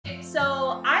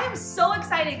I'm so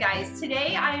excited, guys.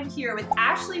 Today I am here with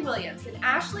Ashlee Williams, and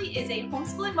Ashlee is a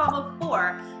homeschooling mom of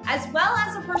 4 as well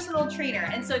as a personal trainer.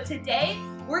 And so today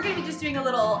we're going to be just doing a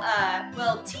little,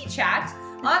 tea chat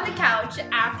on the couch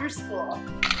after school.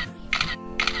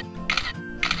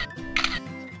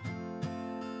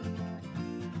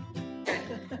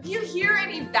 If you hear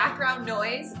any background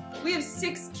noise, we have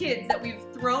 6 kids that we've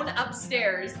thrown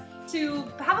upstairs to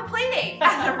have a play date,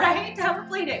 right? To have a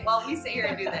play date while we sit here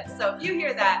and do this. So if you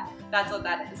hear that, that's what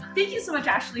that is. Thank you so much,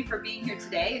 Ashlee, for being here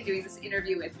today and doing this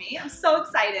interview with me. I'm so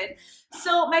excited.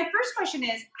 So my first question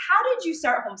is, how did you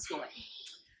start homeschooling?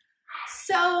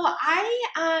 So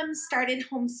I started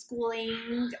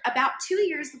homeschooling about 2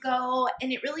 years ago,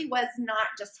 and it really was not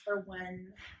just for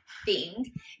one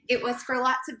thing. It was for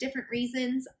lots of different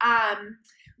reasons.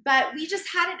 But we just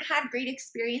hadn't had great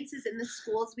experiences in the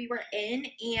schools we were in,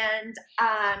 and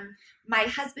my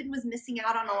husband was missing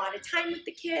out on a lot of time with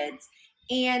the kids,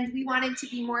 and we wanted to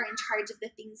be more in charge of the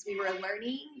things they were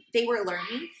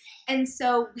learning. And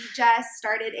so we just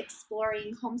started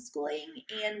exploring homeschooling,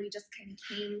 and we just kind of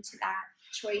came to that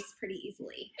choice pretty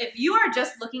easily. If you are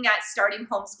just looking at starting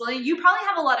homeschooling, you probably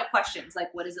have a lot of questions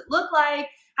like, what does it look like?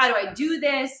 How do I do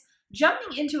this?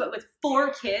 Jumping into it with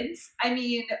 4 kids, I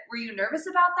mean, were you nervous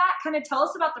about that? Kind of tell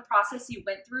us about the process you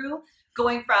went through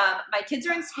going from my kids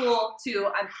are in school to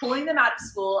I'm pulling them out of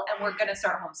school and we're gonna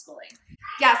start homeschooling.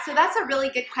 Yeah, so that's a really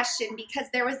good question because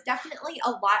there was definitely a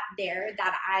lot there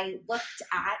that I looked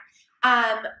at.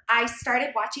 I started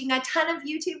watching a ton of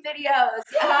YouTube videos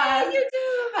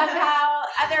about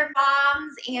other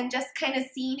moms and just kind of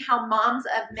seeing how moms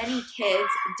of many kids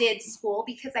did school,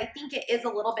 because I think it is a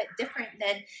little bit different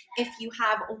than if you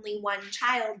have only one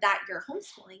child that you're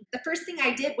homeschooling. The first thing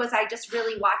I did was I just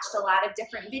really watched a lot of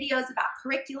different videos about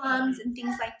curriculums and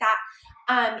things like that.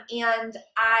 And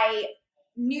I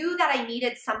knew that I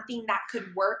needed something that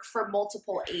could work for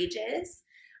multiple ages.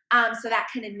 So that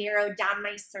kind of narrowed down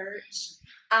my search.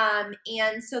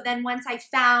 And so then once I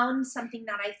found something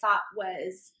that I thought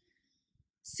was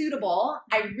suitable,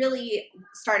 I really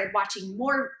started watching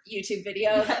more YouTube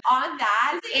videos on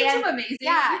that. Isn't YouTube amazing?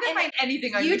 Yeah, you can find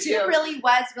anything on YouTube. YouTube really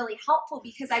was really helpful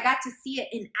because I got to see it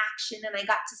in action, and I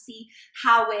got to see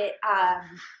how it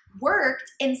worked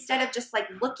instead of just like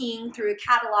looking through a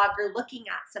catalog or looking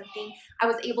at something. I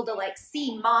was able to like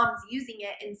see moms using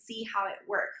it and see how it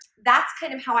worked. That's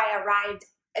kind of how I arrived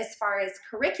as far as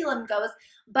curriculum goes,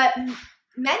 but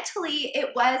mentally it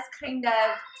was kind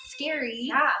of scary.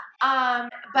 Yeah.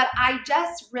 But I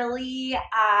just really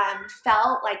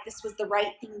felt like this was the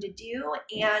right thing to do,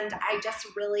 and I just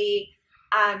really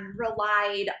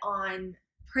relied on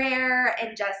prayer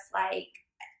and just like,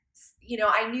 you know,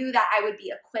 I knew that I would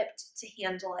be equipped to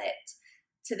handle it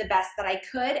to the best that I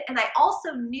could. And I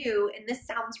also knew, and this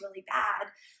sounds really bad,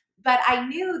 but I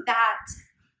knew that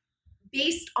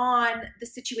based on the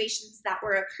situations that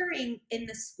were occurring in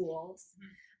the schools,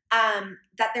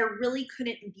 that there really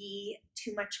couldn't be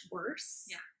too much worse,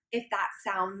 if that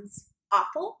sounds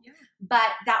awful. Yeah. But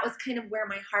that was kind of where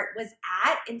my heart was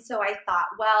at. And so I thought,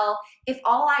 well, if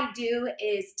all I do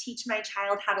is teach my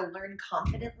child how to learn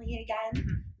confidently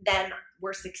again, then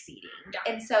we're succeeding.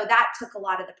 Yeah. And so that took a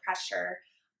lot of the pressure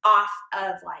off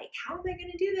of like, how am I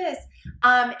going to do this?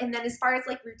 And then as far as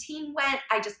like routine went,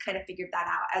 I just kind of figured that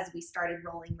out as we started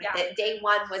rolling with it. Day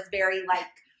 1 was very like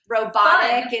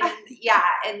robotic and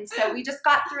and so we just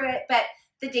got through it, but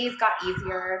the days got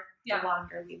easier the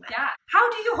longer we went. Yeah. How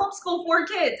do you homeschool 4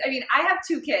 kids? I mean, I have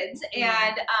 2 kids,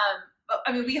 and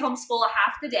I mean, we homeschool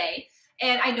half the day.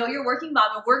 And I know you're a working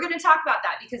mom, and we're going to talk about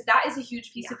that because that is a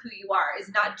huge piece of who you are, is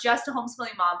not just a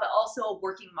homeschooling mom, but also a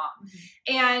working mom.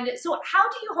 And so how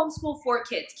do you homeschool 4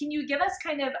 kids? Can you give us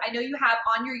kind of, I know you have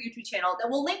on your YouTube channel that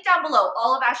we'll link down below,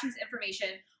 all of Ashlee's information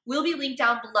will be linked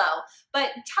down below, but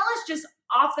tell us just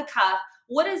off the cuff,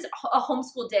 what does a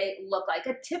homeschool day look like?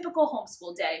 A typical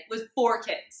homeschool day with 4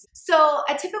 kids. So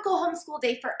a typical homeschool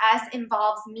day for us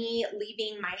involves me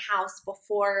leaving my house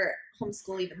before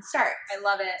homeschool even starts. I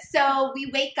love it. So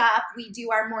we wake up, we do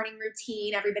our morning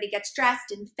routine, everybody gets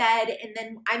dressed and fed, and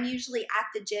then I'm usually at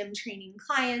the gym training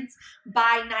clients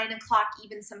by 9 o'clock,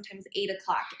 even sometimes 8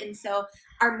 o'clock. And so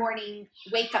our morning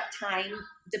wake up time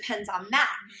depends on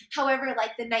that. However,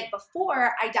 like the night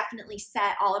before, I definitely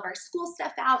set all of our school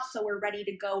stuff out so we're ready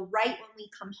to go right when we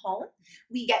come home.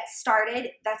 We get started,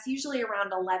 that's usually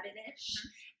around 11-ish,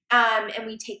 and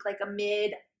we take like a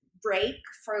mid break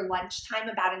for lunchtime,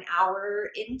 about an hour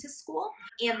into school,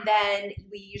 and then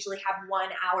we usually have 1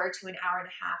 hour to an hour and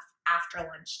a half after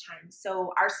lunchtime.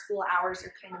 So our school hours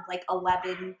are kind of like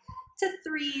 11 to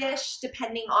 3-ish,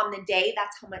 depending on the day.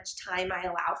 That's how much time I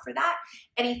allow for that.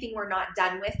 Anything we're not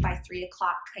done with by 3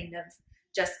 o'clock kind of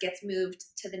just gets moved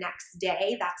to the next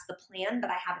day. That's the plan, but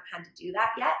I haven't had to do that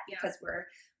yet because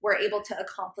we're able to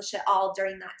accomplish it all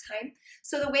during that time.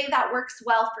 So the way that works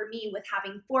well for me with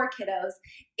having 4 kiddos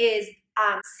is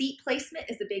seat placement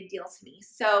is a big deal to me.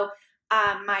 So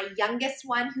my youngest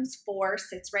one, who's 4,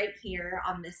 sits right here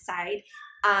on this side.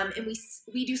 And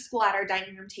we do school at our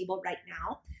dining room table right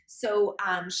now. So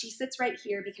she sits right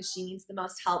here because she needs the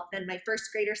most help. Then my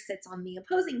first grader sits on the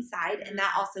opposing side, and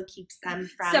that also keeps them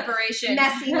from separation,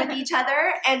 messing with each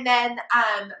other. And then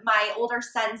my older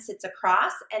son sits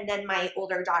across, and then my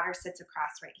older daughter sits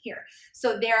across right here.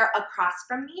 So they're across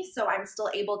from me, so I'm still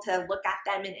able to look at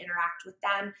them and interact with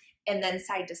them, and then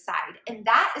side to side. And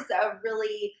that is a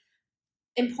really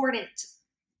important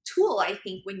tool, I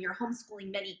think, when you're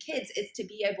homeschooling many kids, is to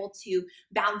be able to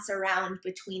bounce around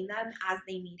between them as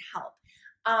they need help.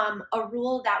 A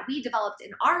rule that we developed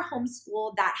in our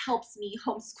homeschool that helps me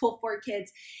homeschool 4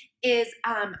 kids is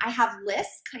I have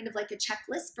lists, kind of like a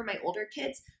checklist for my older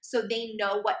kids, so they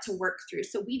know what to work through.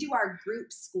 So we do our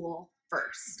group school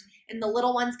first. And the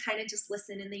little ones kind of just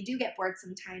listen, and they do get bored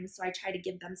sometimes, so I try to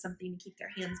give them something to keep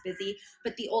their hands busy.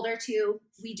 But the older 2,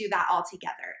 we do that all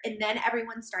together. And then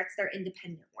everyone starts their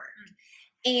independent work.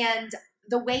 And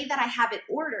the way that I have it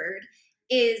ordered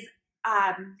is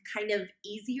kind of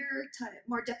easier to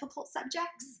more difficult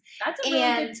subjects. That's a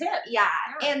really good tip. Yeah.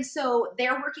 And so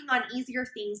they're working on easier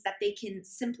things that they can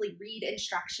simply read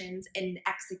instructions and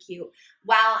execute,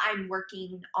 while I'm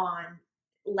working on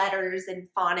letters and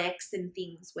phonics and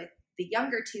things with the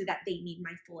younger 2 that they need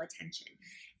my full attention.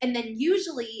 And then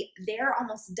usually they're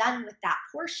almost done with that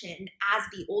portion as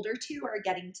the older 2 are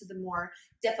getting to the more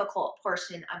difficult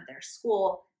portion of their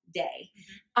school day.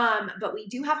 But we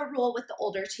do have a rule with the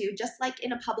older 2, just like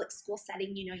in a public school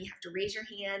setting, you know, you have to raise your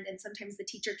hand, and sometimes the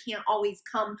teacher can't always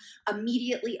come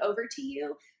immediately over to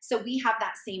you. So we have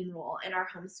that same rule in our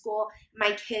homeschool.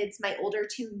 My kids, my older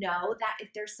 2, know that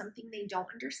if there's something they don't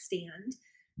understand,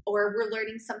 or we're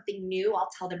learning something new, I'll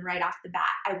tell them right off the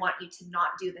bat, I want you to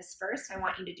not do this first. I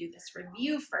want you to do this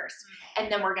review first.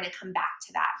 And then we're going to come back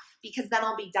to that, because then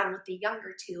I'll be done with the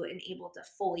younger 2 and able to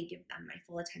fully give them my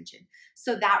full attention.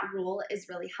 So that rule is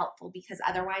really helpful, because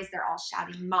otherwise they're all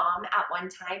shouting mom at one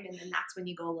time, and then that's when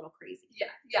you go a little crazy.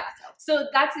 Yeah. So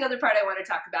that's the other part I want to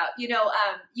talk about. You know,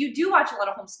 you do watch a lot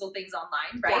of homeschool things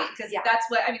online, right? Because that's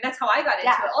what, I mean, that's how I got into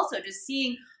it also, just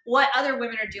seeing what other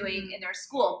women are doing in their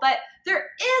school. But there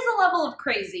is a level of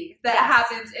crazy that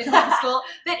happens in homeschool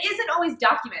that isn't always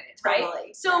documented, right?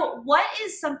 Totally. So what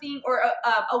is something, or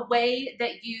a way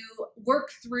that you work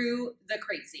through the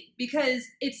crazy? Because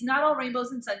it's not all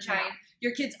rainbows and sunshine. Yeah.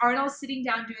 Your kids aren't all sitting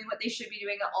down doing what they should be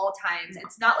doing at all times.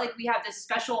 It's not like we have this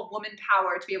special woman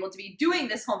power to be able to be doing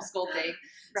this homeschool thing.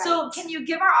 Right. So can you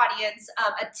give our audience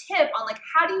a tip on, like,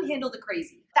 how do you handle the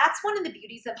crazy? That's one of the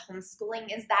beauties of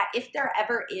homeschooling, is that if there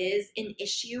ever is an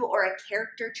issue or a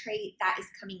character trait that is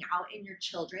coming out in your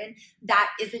children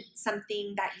that isn't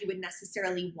something that you would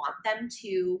necessarily want them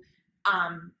to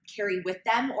carry with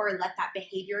them, or let that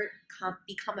behavior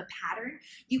become a pattern,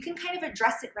 you can kind of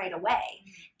address it right away.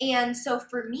 And so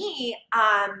for me,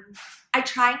 I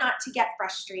try not to get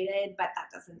frustrated, but that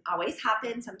doesn't always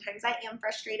happen. Sometimes I am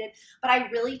frustrated, but I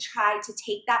really try to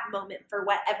take that moment for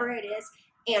whatever it is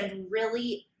and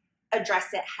really address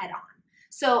it head on.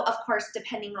 So of course,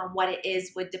 depending on what it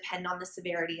is would depend on the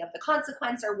severity of the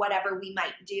consequence or whatever we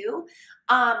might do.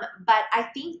 But I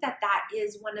think that that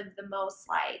is one of the most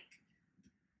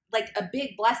like a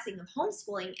big blessing of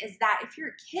homeschooling, is that if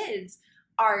your kids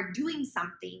are doing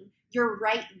something, you're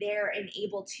right there and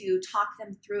able to talk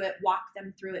them through it, walk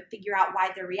them through it, figure out why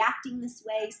they're reacting this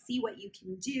way, see what you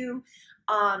can do,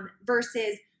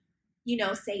 versus, you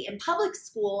know, say in public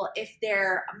school, if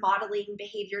they're modeling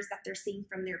behaviors that they're seeing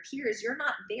from their peers, you're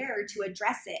not there to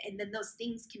address it. And then those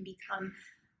things can become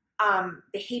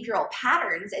behavioral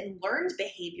patterns and learned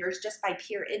behaviors just by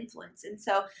peer influence. And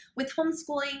so with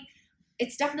homeschooling,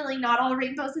 it's definitely not all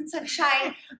rainbows and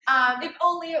sunshine. If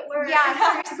only it were.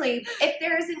 Yeah, seriously. If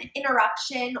there's an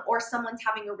interruption or someone's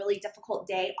having a really difficult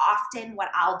day, often what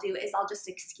I'll do is I'll just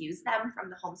excuse them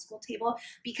from the homeschool table,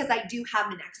 because I do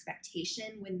have an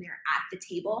expectation when they're at the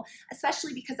table,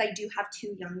 especially because I do have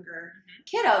 2 younger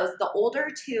kiddos. The older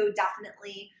 2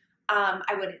 definitely,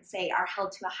 I wouldn't say are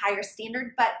held to a higher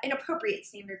standard, but an appropriate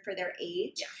standard for their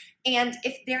age. Yeah. And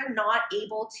if they're not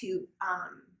able to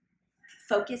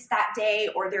focus that day,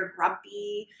 or they're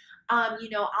grumpy, you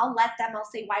know, I'll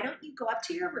say, why don't you go up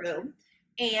to your room,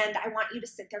 and I want you to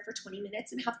sit there for 20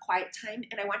 minutes and have quiet time,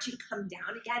 and I want you to come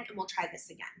down again, and we'll try this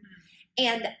again.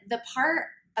 And the part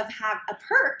a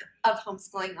perk of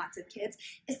homeschooling lots of kids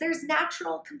is there's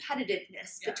natural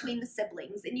competitiveness between the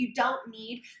siblings, and you don't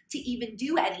need to even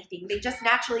do anything. They just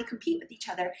naturally compete with each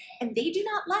other, and they do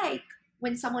not like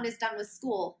when someone is done with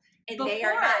school and they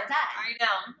are not done. I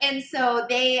know. And so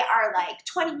they are like,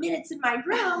 20 minutes in my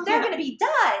room, they're going to be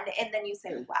done. And then you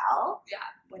say, well,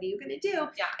 what are you going to do?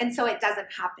 Yeah. And so it doesn't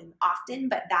happen often,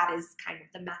 but that is kind of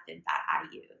the method that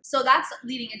I use. So that's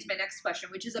leading into my next question,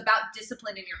 which is about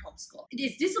discipline in your homeschool.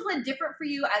 Is discipline different for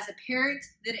you as a parent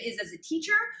than it is as a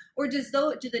teacher? Or do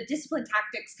the discipline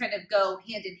tactics kind of go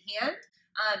hand in hand?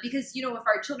 Because, you know, if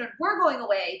our children were going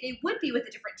away, they would be with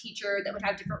a different teacher that would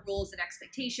have different rules and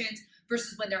expectations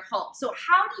versus when they're home. So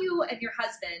how do you and your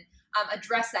husband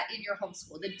address that in your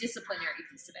homeschool, the disciplinary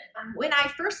piece of it? When I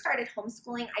first started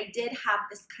homeschooling, I did have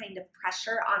this kind of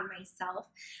pressure on myself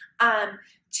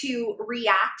to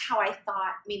react how I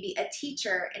thought maybe a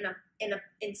teacher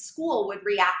in school would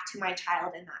react to my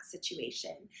child in that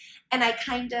situation. And I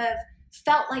kind of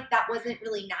felt like that wasn't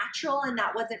really natural, and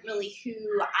that wasn't really who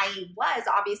I was,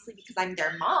 obviously, because I'm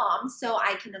their mom. So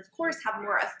I can, of course, have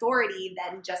more authority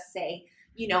than just say,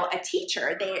 you know, a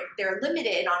teacher. They're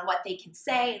limited on what they can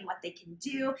say and what they can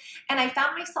do. And I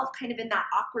found myself kind of in that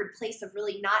awkward place of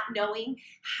really not knowing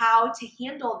how to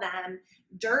handle them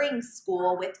during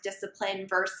school with discipline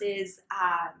versus,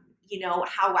 you know,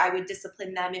 how I would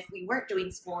discipline them if we weren't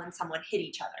doing school and someone hit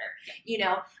each other. You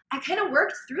know, I kind of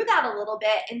worked through that a little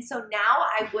bit. And so now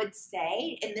I would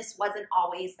say, and this wasn't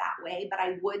always that way, but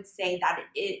I would say that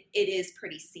it is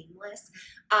pretty seamless.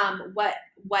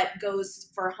 What goes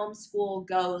for homeschool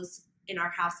goes in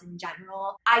our house in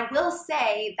general. I will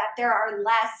say that there are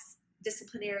less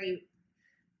disciplinary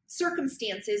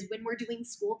circumstances when we're doing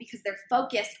school because they're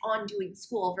focused on doing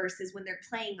school versus when they're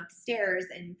playing upstairs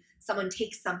and someone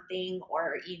takes something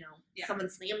or, you know, someone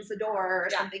slams the door or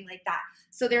something like that.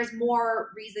 So there's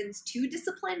more reasons to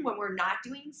discipline when we're not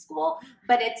doing school,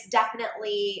 but it's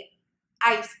definitely,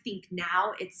 I think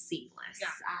now it's seamless.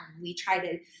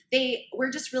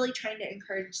 We're just really trying to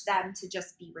encourage them to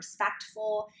just be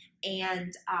respectful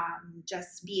and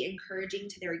just be encouraging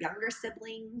to their younger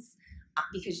siblings.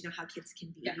 Because you know how kids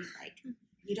can be like,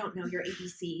 you don't know your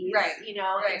ABCs, right? You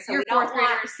know, and so your fourth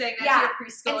graders saying that to your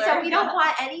preschooler. And so we don't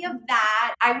want any of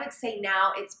that. I would say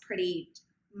now it's pretty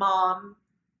mom.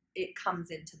 It comes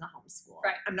into the homeschool.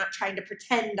 Right. I'm not trying to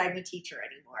pretend I'm a teacher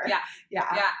anymore. Yeah.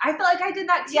 I felt like I did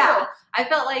that too. Yeah. I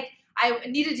felt like I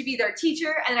needed to be their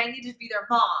teacher and I needed to be their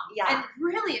mom. Yeah. And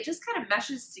really, it just kind of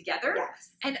meshes together.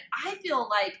 Yes. And I feel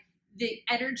like the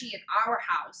energy in our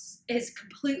house has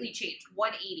completely changed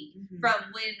 180 from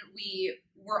when we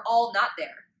were all not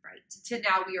there, right, to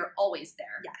now we are always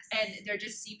there. Yes. And there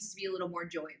just seems to be a little more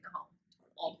joy in the home.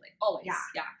 Always.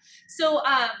 Yeah. So,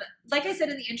 like I said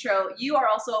in the intro, you are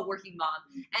also a working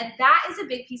mom, and that is a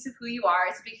big piece of who you are.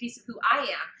 It's a big piece of who I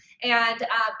am. And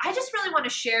I just really want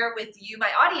to share with you, my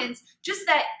audience, just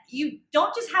that you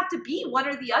don't just have to be one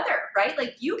or the other, right?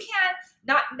 Like you can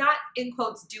not in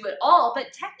quotes do it all,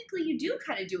 but technically you do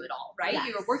kind of do it all, right? Yes.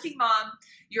 You're a working mom.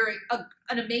 You're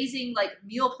an amazing like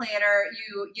meal planner.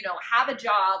 You know, have a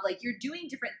job. Like you're doing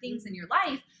different things in your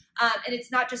life, and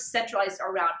it's not just centralized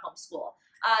around homeschool.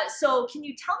 So can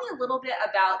you tell me a little bit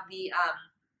about the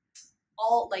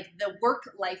the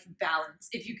work-life balance,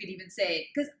 if you could even say,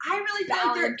 because I really feel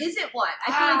like there isn't one.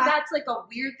 I feel like that's like a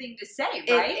weird thing to say,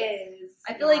 right? It is.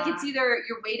 I feel like it's either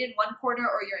you're weighed in one corner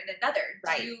or you're in another.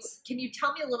 Right. Can you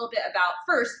tell me a little bit about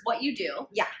first what you do?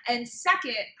 Yeah. And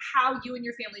second, how you and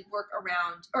your family work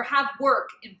around or have work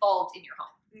involved in your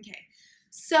home? Okay.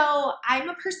 So I'm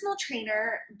a personal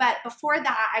trainer, but before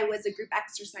that I was a group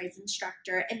exercise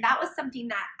instructor, and that was something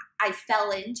that I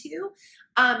fell into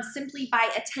simply by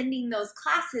attending those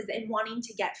classes and wanting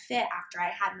to get fit after I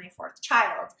had my fourth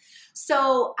child.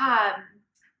 So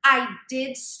I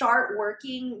did start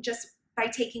working just by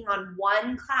taking on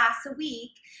one class a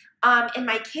week. And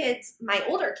my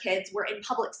older kids were in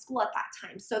public school at that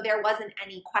time. So there wasn't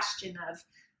any question of,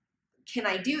 can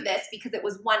I do this? Because it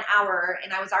was 1 hour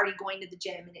and I was already going to the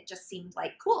gym and it just seemed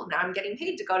like, cool, now I'm getting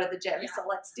paid to go to the gym. So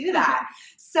let's do that.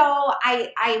 So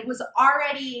I was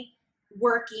already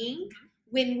working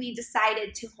when we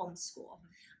decided to homeschool.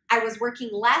 I was working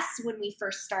less when we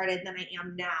first started than I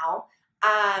am now.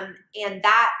 And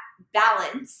that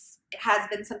balance has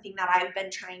been something that I've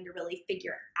been trying to really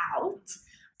figure out.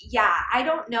 Yeah, I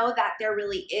don't know that there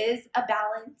really is a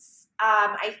balance.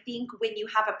 I think when you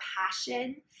have a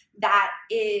passion that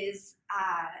is,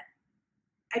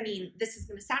 I mean, this is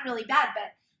going to sound really bad,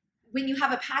 but when you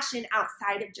have a passion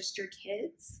outside of just your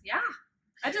kids,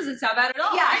 That doesn't sound bad at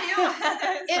all. Yeah.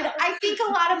 I do. And I think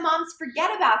a lot of moms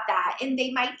forget about that, and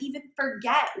they might even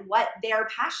forget what they're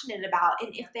passionate about,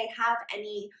 and if they have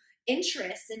any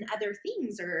interests in other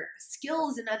things or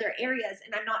skills in other areas.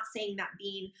 And I'm not saying that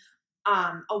being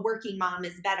a working mom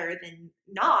is better than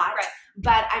not, right.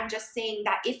 But I'm just saying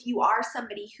that if you are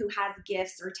somebody who has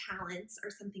gifts or talents or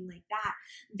something like that,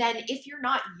 then if you're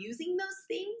not using those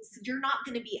things, you're not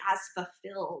going to be as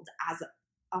fulfilled as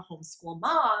a homeschool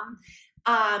mom,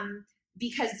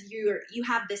 because you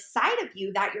have this side of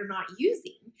you that you're not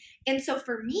using. And so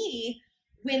for me,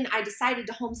 when I decided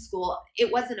to homeschool,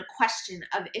 it wasn't a question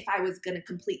of if I was going to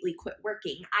completely quit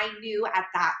working. I knew at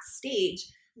that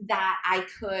stage that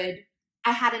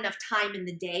I had enough time in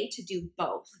the day to do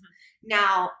both.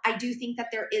 Now, I do think that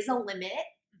there is a limit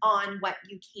on what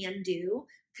you can do,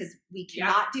 because we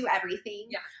cannot do everything.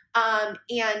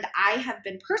 And I have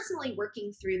been personally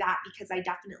working through that, because I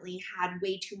definitely had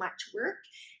way too much work,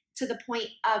 to the point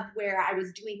of where I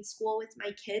was doing school with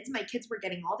my kids. My kids were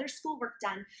getting all their schoolwork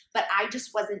done, but I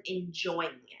just wasn't enjoying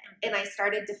it. And I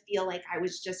started to feel like I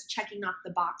was just checking off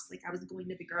the box, like I was going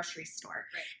to the grocery store.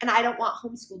 Right. And I don't want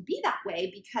homeschool to be that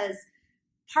way, because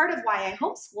part of why I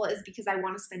homeschool is because I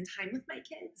want to spend time with my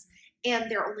kids, and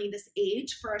they're only this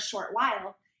age for a short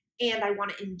while, and I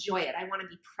want to enjoy it. I want to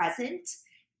be present,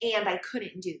 and I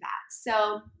couldn't do that.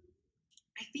 So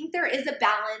I think there is a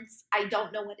balance. I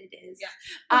don't know what it is.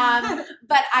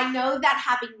 But I know that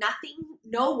having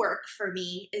no work for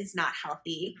me is not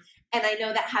healthy. And I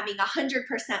know that having 100%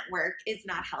 work is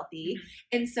not healthy.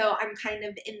 And so I'm kind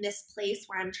of in this place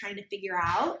where I'm trying to figure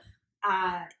out,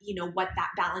 what that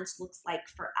balance looks like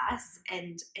for us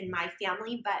and my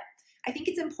family. But I think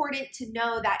it's important to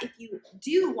know that if you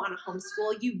do want to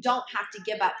homeschool, you don't have to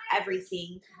give up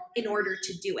everything in order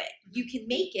to do it. You can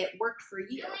make it work for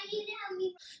you.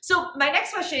 So my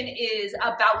next question is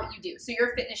about what you do. So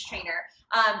you're a fitness trainer.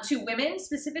 To women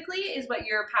specifically is what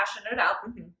you're passionate about.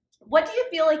 What do you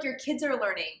feel like your kids are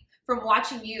learning from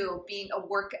watching you being a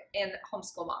work and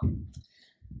homeschool mom?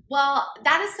 Well,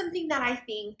 that is something that I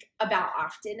think about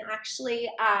often, actually,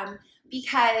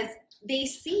 because they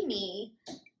see me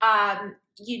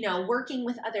working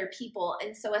with other people.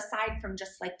 And so aside from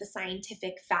just like the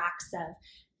scientific facts of,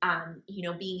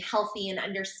 being healthy and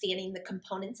understanding the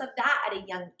components of that at a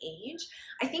young age,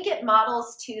 I think it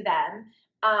models to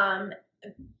them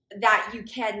that you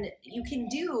can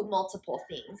do multiple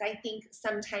things. I think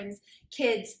sometimes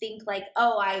kids think like,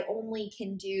 oh, I only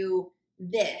can do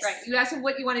this. Right. You ask them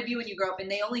what you want to be when you grow up, and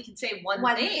they only can say one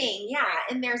thing. Yeah. Right.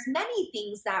 And there's many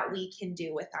things that we can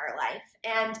do with our life.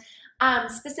 And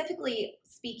specifically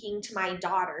speaking to my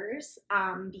daughters,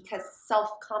 because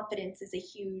self-confidence is a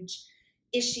huge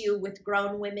issue with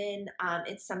grown women.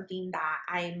 It's something that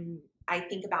I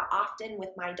think about often with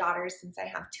my daughters, since I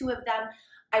have two of them.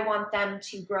 I want them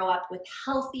to grow up with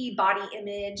healthy body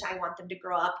image. I want them to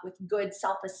grow up with good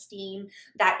self-esteem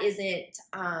that isn't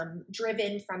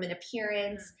driven from an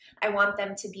appearance. I want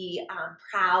them to be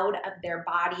proud of their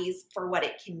bodies for what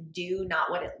it can do, not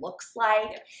what it looks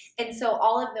like. And so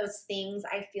all of those things,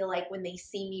 I feel like when they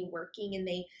see me working and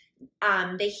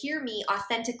they hear me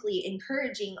authentically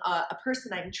encouraging a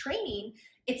person I'm training,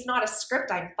 it's not a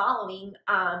script I'm following,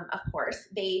 of course.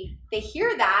 They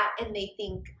hear that and they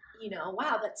think,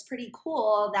 wow, that's pretty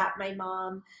cool that my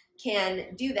mom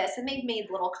can do this. And they've made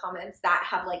little comments that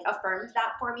have like affirmed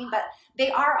that for me, but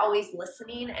they are always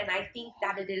listening. And I think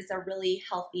that it is a really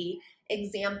healthy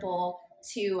example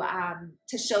to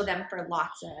show them for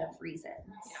lots of reasons.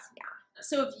 Yeah.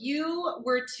 So if you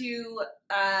were to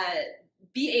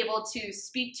be able to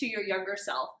speak to your younger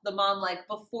self, the mom like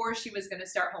before she was going to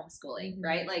start homeschooling,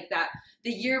 right? Like that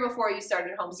the year before you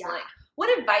started homeschooling.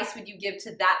 What advice would you give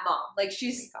to that mom? Like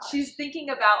she's thinking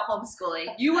about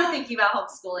homeschooling. You were thinking about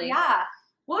homeschooling. Yeah.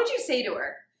 What would you say to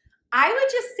her? I would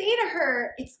just say to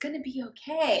her, it's going to be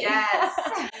okay. Yes.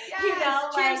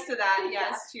 Cheers to that.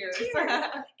 Yes. Cheers.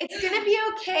 It's going to be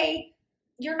okay.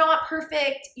 You're not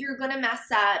perfect. You're going to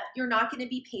mess up. You're not going to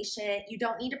be patient. You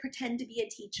don't need to pretend to be a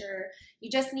teacher. You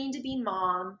just need to be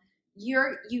mom.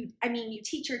 You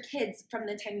teach your kids from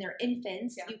the time they're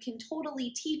infants. You can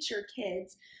totally teach your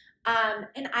kids.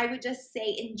 And I would just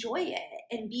say, enjoy it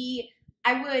and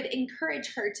I would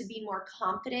encourage her to be more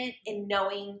confident in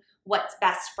knowing what's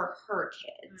best for her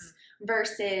kids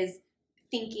versus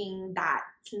thinking that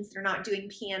since they're not doing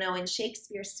piano and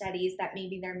Shakespeare studies that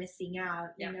maybe they're missing out,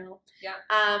 you know?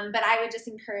 But I would just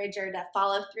encourage her to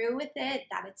follow through with it,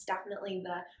 that it's definitely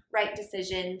the right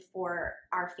decision for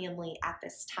our family at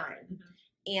this time.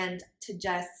 And to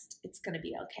it's going to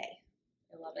be okay.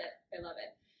 I love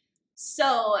it.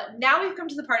 So now we've come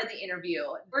to the part of the interview.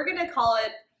 We're going to call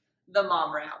it the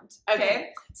mom round.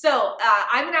 Okay. So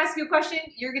I'm going to ask you a question.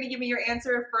 You're going to give me your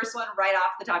answer. First one right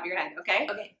off the top of your head. Okay.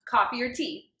 Okay. Coffee or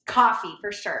tea? Coffee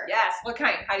for sure. Yes. What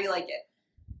kind? How do you like it?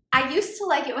 I used to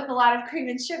like it with a lot of cream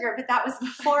and sugar, but that was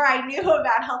before I knew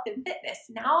about health and fitness.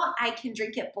 Now I can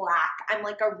drink it black. I'm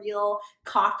like a real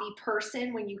coffee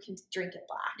person when you can drink it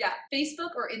black. Yeah.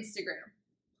 Facebook or Instagram?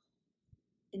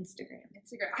 Instagram.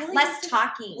 I like Less Instagram.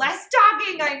 talking. Less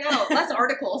talking, I know. Less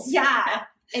articles. Yeah.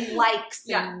 And likes.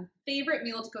 Yeah. And, Favorite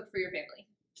meal to cook for your family?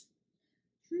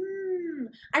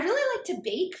 I really like to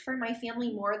bake for my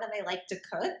family more than I like to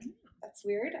cook. That's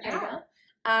weird. Yeah. I know.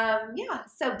 Yeah,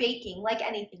 so baking, like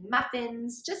anything,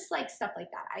 muffins, just like stuff like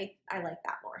that. I like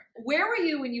that more. Where were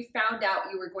you when you found out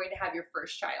you were going to have your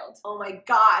first child? Oh my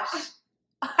gosh.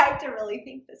 I have to really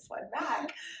think this one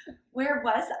back. Where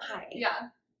was I? Yeah.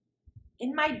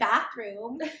 In my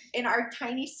bathroom in our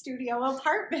tiny studio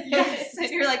apartment. Yes. And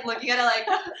you're like looking at it like,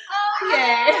 okay.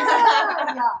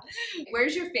 Yeah.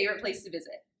 Where's your favorite place to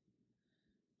visit?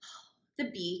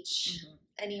 The beach.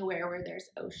 Anywhere where there's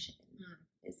ocean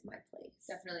is my place.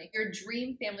 Definitely. Your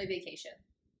dream family vacation?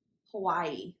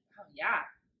 Hawaii. Oh, yeah.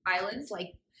 Islands? It's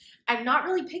like, I'm not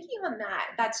really picky on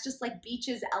that. That's just like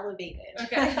beaches elevated.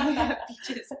 Okay.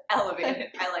 Beaches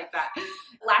elevated. I like that.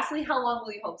 Lastly, how long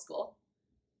will you homeschool?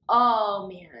 Oh,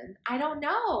 man. I don't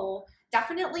know.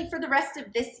 Definitely for the rest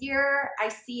of this year. I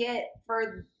see it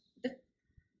for the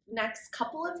next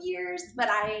couple of years, but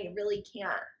I really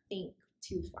can't think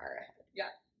too far ahead. Yeah.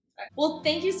 Well,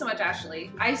 thank you so much,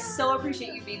 Ashlee. I so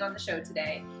appreciate you being on the show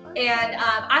today. And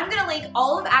I'm going to link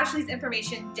all of Ashlee's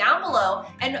information down below.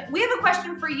 And we have a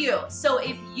question for you. So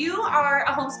if you are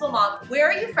a homeschool mom,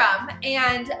 where are you from?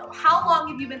 And how long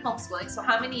have you been homeschooling? So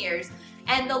how many years?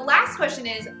 And the last question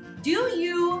is, do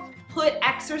you put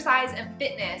exercise and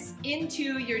fitness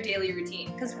into your daily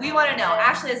routine? Because we want to know.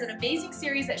 Ashlee has an amazing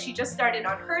series that she just started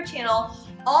on her channel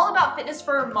all about fitness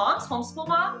for moms, homeschool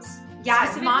moms.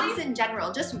 Yeah, moms in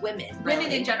general, just women. Women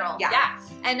really. in general, yeah.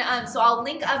 And so I'll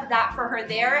link up that for her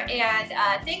there.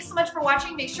 And thanks so much for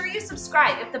watching. Make sure you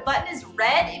subscribe. If the button is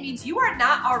red, it means you are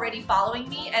not already following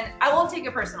me, and I won't take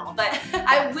it personal, but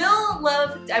I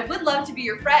would love to be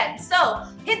your friend. So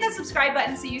hit the subscribe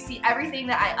button so you see everything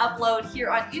that I upload here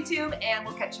on YouTube, and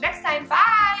we'll catch you next time.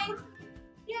 Bye!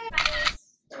 Yay!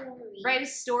 Write a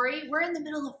story. We're in the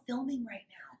middle of filming right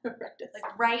now.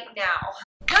 Like right now.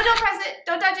 No, don't press it.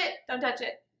 Don't touch it. Don't touch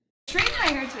it. I straightened my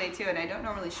hair today too, and I don't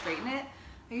normally straighten it.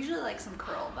 I usually like some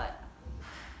curl, but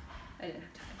I didn't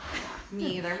have time.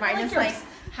 Me either. Mine is like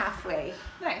halfway.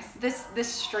 Nice. This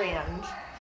strand.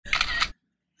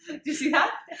 Do you see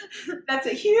that? That's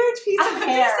a huge piece of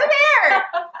hair.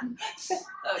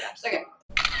 Oh gosh. Okay.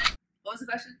 What was the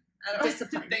question? I don't know.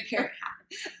 Discipline. Big hair.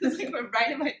 It's like went right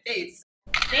in my face.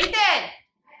 Nathan!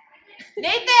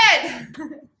 Nathan!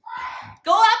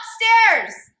 Go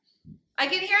upstairs! I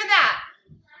can hear that.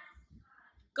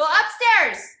 Go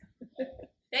upstairs.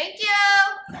 Thank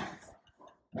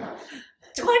you.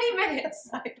 20 minutes.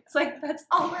 It's like, that's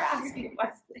all we're asking,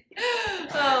 Wesley.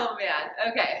 Oh,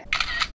 man. Okay.